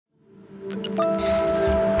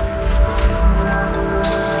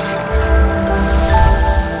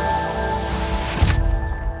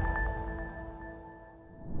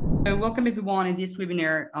welcome everyone in this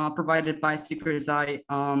webinar provided by Securizai.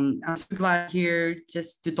 I'm so glad here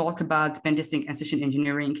just to talk about Pentesting and Social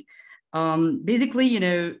Engineering. Basically,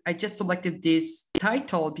 I just selected this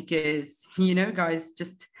title because, guys,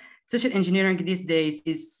 just social engineering these days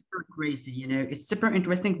is super crazy, it's super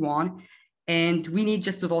interesting one, and we need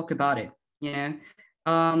just to talk about it,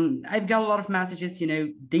 I've got a lot of messages,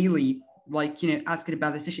 daily, like, asking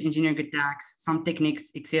about the social engineering attacks, some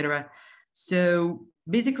techniques, etc. So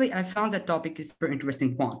basically, I found that topic is super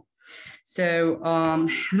interesting one. So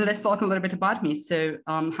let's talk a little bit about me. So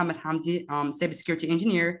Mohammed Hamdi, cybersecurity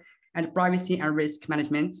engineer and privacy and risk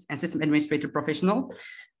management and system administrator professional.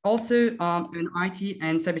 Also an IT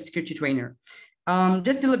and cybersecurity trainer.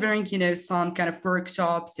 Just delivering, some kind of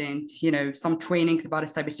workshops and, some trainings about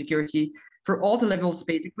cybersecurity for all the levels,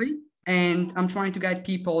 basically. And I'm trying to guide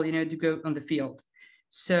people, to go on the field.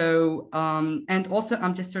 So, and also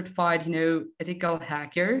I'm just certified, ethical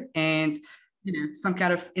hacker and, some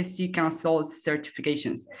kind of SC Council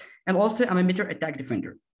certifications. And also I'm a Meter attack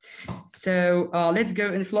defender. So let's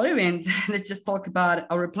go in flow and let's just talk about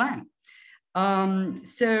our plan.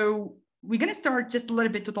 So we're going to start just a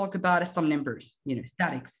little bit to talk about some numbers,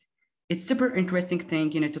 statics. It's super interesting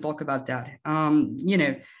thing, to talk about that.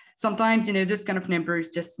 Sometimes, those kind of numbers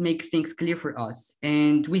just make things clear for us,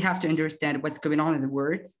 and we have to understand what's going on in the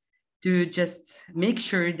world to just make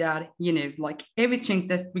sure that, like everything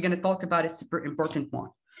that we're going to talk about is super important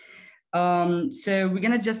one. So we're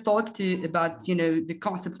going to just talk about, the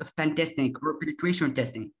concept of pen testing or penetration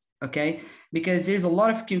testing, okay? Because there's a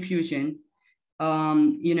lot of confusion,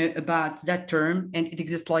 about that term, and it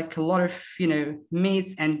exists like a lot of,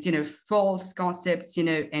 myths and, false concepts,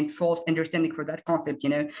 and false understanding for that concept,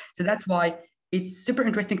 So that's why it's super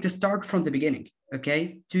interesting to start from the beginning,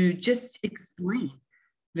 okay? To just explain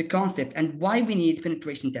the concept and why we need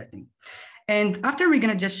penetration testing. And after we're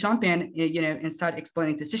gonna just jump in, inside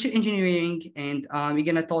explaining the social engineering, and we're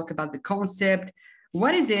gonna talk about the concept,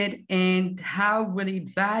 what is it, and how really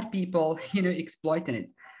bad people, exploiting it.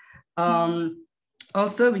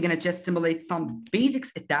 Also, we're gonna just simulate some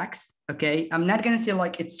basics attacks, okay? I'm not gonna say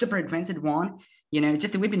like it's super advanced one,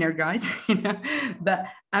 just a webinar, guys, but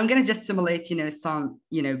I'm gonna just simulate, some,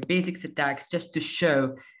 basics attacks just to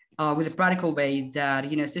show with a practical way that,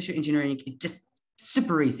 social engineering is just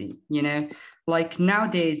super easy, Like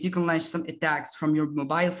nowadays, you can launch some attacks from your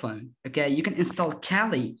mobile phone, okay? You can install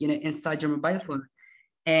Kali, inside your mobile phone,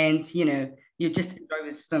 and, you just enjoy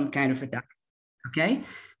with some kind of attack. Okay,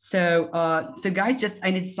 so guys, just I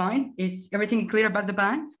need to sign. Is everything clear about the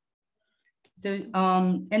ban? So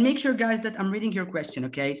and make sure, guys, that I'm reading your question.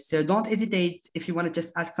 Okay, so don't hesitate if you want to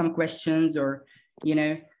just ask some questions, or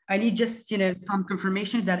I need just some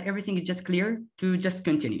confirmation that everything is just clear to just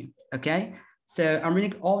continue. Okay, so I'm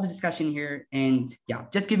reading all the discussion here, and yeah,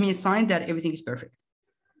 just give me a sign that everything is perfect.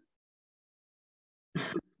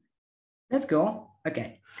 Let's go.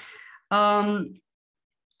 Okay.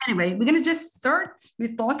 Anyway, we're gonna just start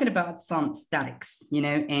with talking about some statics,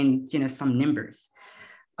 and some numbers.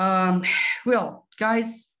 Well,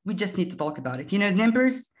 guys, we just need to talk about it.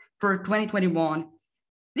 Numbers for 2021,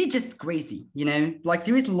 they're just crazy. Like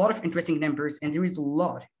there is a lot of interesting numbers, and there is a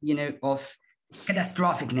lot, of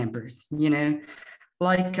catastrophic numbers.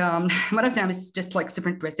 Like one of them is just like super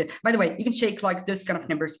interesting. By the way, you can check like those kind of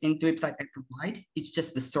numbers in the website I provide. It's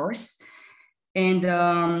just the source. And,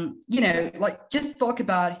 like just talk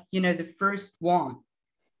about, the first one,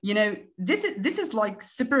 this is like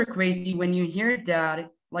super crazy when you hear that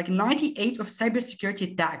like 98 of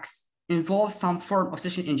cybersecurity attacks involve some form of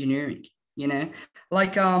social engineering,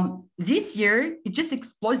 like this year, it just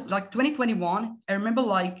explodes like 2021. I remember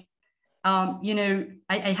like,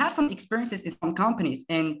 I had some experiences in some companies,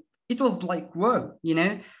 and it was like, whoa,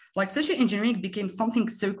 like social engineering became something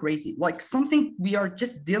so crazy, like something we are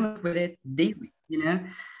just dealing with it daily,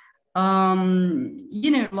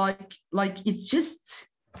 like it's just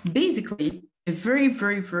basically a very,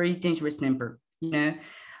 very, very dangerous number,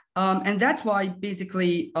 and that's why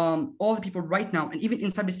basically all the people right now, and even in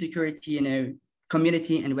cybersecurity,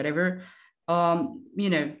 community and whatever,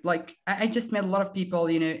 like I just met a lot of people,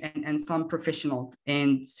 and some professionals,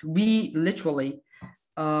 and we literally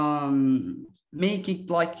make it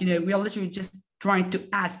like, we are literally just trying to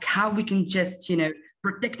ask how we can just,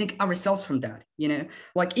 protecting ourselves from that,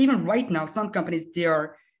 like even right now, some companies, they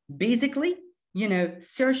are basically,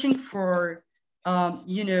 searching for,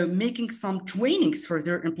 making some trainings for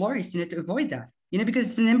their employees, to avoid that,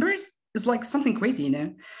 because the numbers is like something crazy,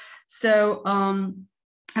 So I'm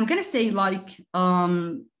going to say like,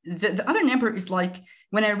 the other number is like,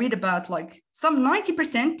 when I read about like some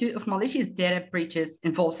 90% of malicious data breaches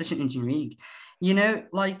involve social engineering. you know,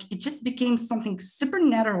 like it just became something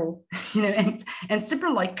supernatural, you know, and super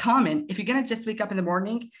like common. If you're gonna just wake up in the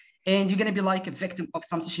morning and you're gonna be like a victim of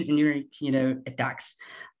some social engineering, you know, attacks.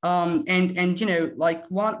 And you know, like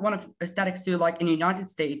one of the statistics too, like in the United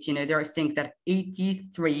States, you know, they are saying that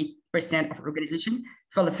 83% of organization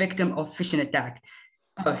fell a victim of phishing attack.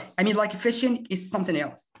 I mean, like phishing is something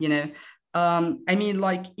else, you know. I mean,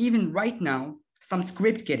 like even right now, some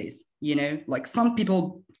script kiddies, you know, like some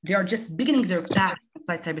people, they are just beginning their path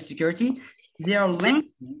inside cybersecurity. They are linking,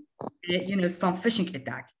 you know, some phishing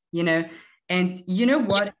attack, you know. And you know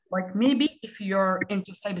what? Like maybe if you're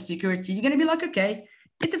into cybersecurity, you're gonna be like, okay,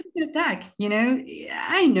 it's a phishing attack, you know.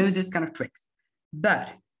 I know this kind of tricks, but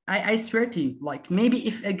I swear to you, like maybe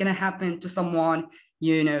if it's gonna happen to someone,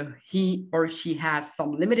 you know, he or she has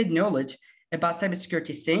some limited knowledge about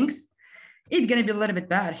cybersecurity things, it's gonna be a little bit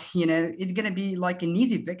bad, you know, it's gonna be like an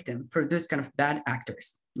easy victim for those kind of bad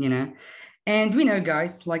actors, you know. And we know,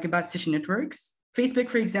 guys, like about social networks, Facebook,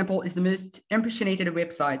 for example, is the most impersonated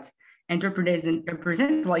website and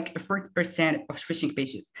represent like 40% of phishing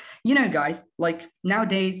pages. You know, guys, like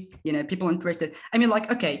nowadays, you know, people interested. I mean,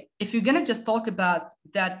 like, okay, if you're gonna just talk about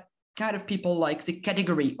that kind of people, like the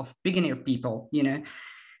category of beginner people, you know,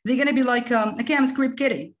 they're gonna be like, okay, I'm a script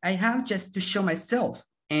kiddie. I have just to show myself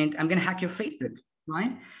and I'm gonna hack your Facebook,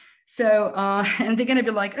 right? So, and they're gonna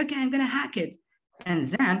be like, okay, I'm gonna hack it. And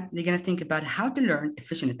then they're gonna think about how to learn a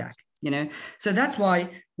phishing attack, you know? So that's why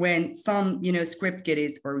when some, you know, script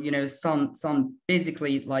kiddies or, you know, some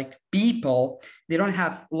basically like people, they don't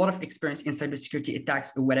have a lot of experience in cybersecurity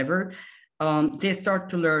attacks or whatever, they start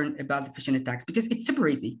to learn about the phishing attacks because it's super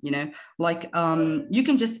easy, you know, like you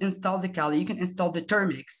can just install the Kali, you can install the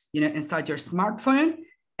Termix, you know, inside your smartphone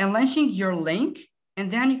and launching your link, and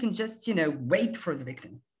then you can just, you know, wait for the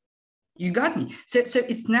victim. You got me. So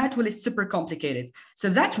it's not really super complicated. So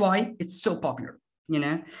that's why it's so popular, you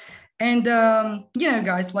know. And you know,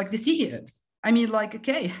 guys, like the CEOs. I mean, like,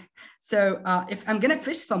 okay, so if I'm gonna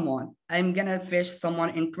fish someone, I'm gonna fish someone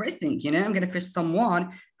interesting, you know, I'm gonna fish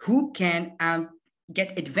someone who can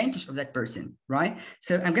get advantage of that person, right?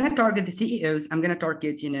 So I'm gonna target the CEOs, I'm gonna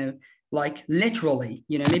target, you know, like literally,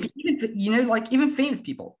 you know, maybe even, you know, like even famous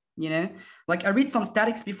people, you know, like I read some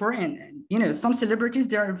statistics before and you know, some celebrities,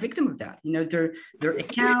 they are a victim of that, you know, their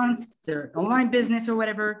accounts, their online business or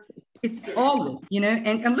whatever, it's all this, you know,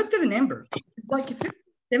 and look to the number, it's like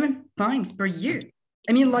 57 times per year.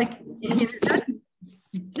 I mean, like, you know,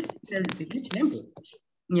 this is a huge number,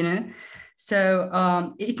 you know.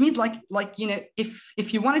 So it means like you know,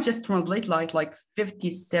 if you want to just translate like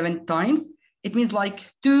 57 times, it means like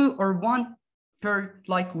 2 or 1 per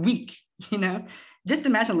like week, you know. Just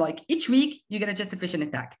imagine like each week you get a just a phishing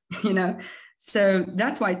attack, you know. So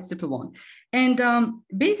that's why it's super one. And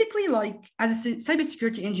basically, like as a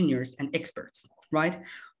cybersecurity engineers and experts, right,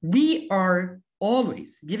 we are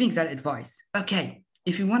always giving that advice. Okay,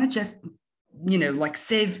 if you want to just, you know, like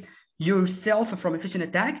save yourself from a phishing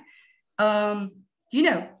attack, you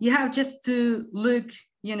know, you have just to look,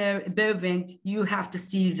 you know, above and you have to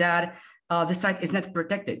see that the site is not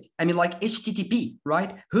protected. I mean, like HTTP,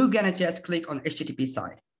 right? Who gonna just click on HTTP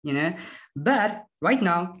site, you know? But right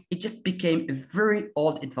now, it just became a very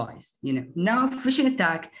old advice, you know? Now, phishing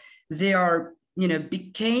attack, they are, you know,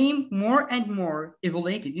 became more and more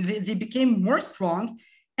evaluated. They became more strong,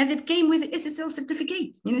 and they became with SSL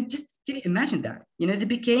certificate. You know, just can you imagine that? You know, they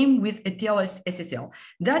became with a TLS SSL.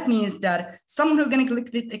 That means that someone who's going to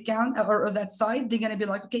click that account or that site, they're going to be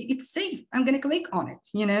like, okay, it's safe. I'm going to click on it.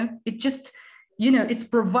 You know, it just, you know, it's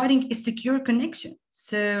providing a secure connection.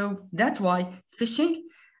 So that's why phishing,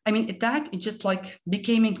 I mean, attack, it just like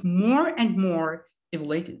becoming more and more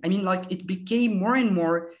evaluated. I mean, like it became more and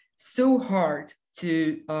more so hard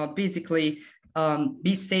to basically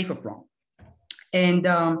be safe from.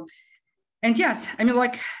 And yes, I mean,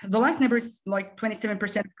 like the last number is like 27% of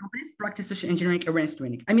companies practice social engineering awareness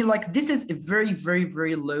training. I mean, like this is a very, very,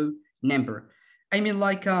 very low number. I mean,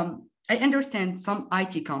 like I understand some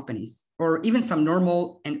IT companies or even some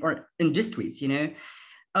normal or industries, you know.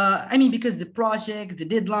 I mean, because the project, the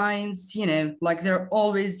deadlines, you know, like they're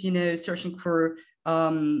always, you know, searching for,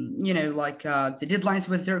 you know, like the deadlines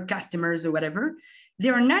with their customers or whatever. They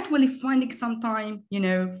are not really finding some time, you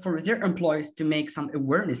know, for their employees to make some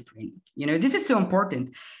awareness training. You know, this is so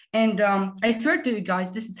important. And I swear to you guys,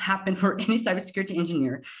 this has happened for any cybersecurity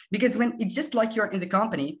engineer, because when it's just like you're in the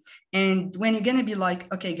company and when you're going to be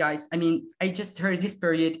like, okay, guys, I mean, I just heard this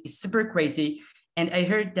period is super crazy. And I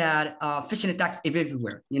heard that phishing attacks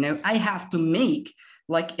everywhere. You know, I have to make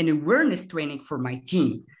like an awareness training for my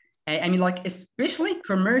team. I mean, like, especially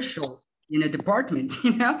commercial, you know, department,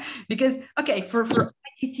 you know, because, okay, for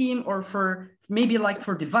IT IT team or for maybe like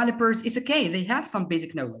for developers, it's okay. They have some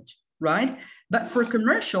basic knowledge, right? But for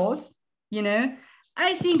commercials, you know,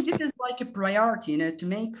 I think this is like a priority, you know, to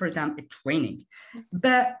make for them a training.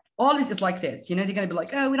 But always is like this, you know, they're gonna be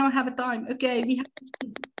like, oh, we don't have a time. Okay, we have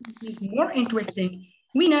to more interesting.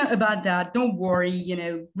 We know about that. Don't worry, you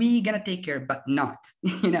know, we're gonna take care, but not,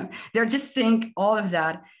 you know, they're just saying all of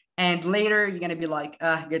that. And later you're gonna be like,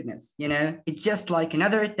 ah, goodness, you know, it's just like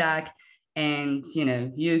another attack. And you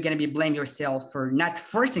know, you're gonna be blame yourself for not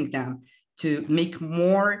forcing them to make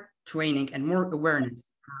more training and more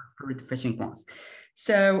awareness for the phishing ones.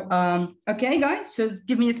 So okay, guys, just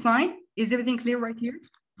give me a sign. Is everything clear right here?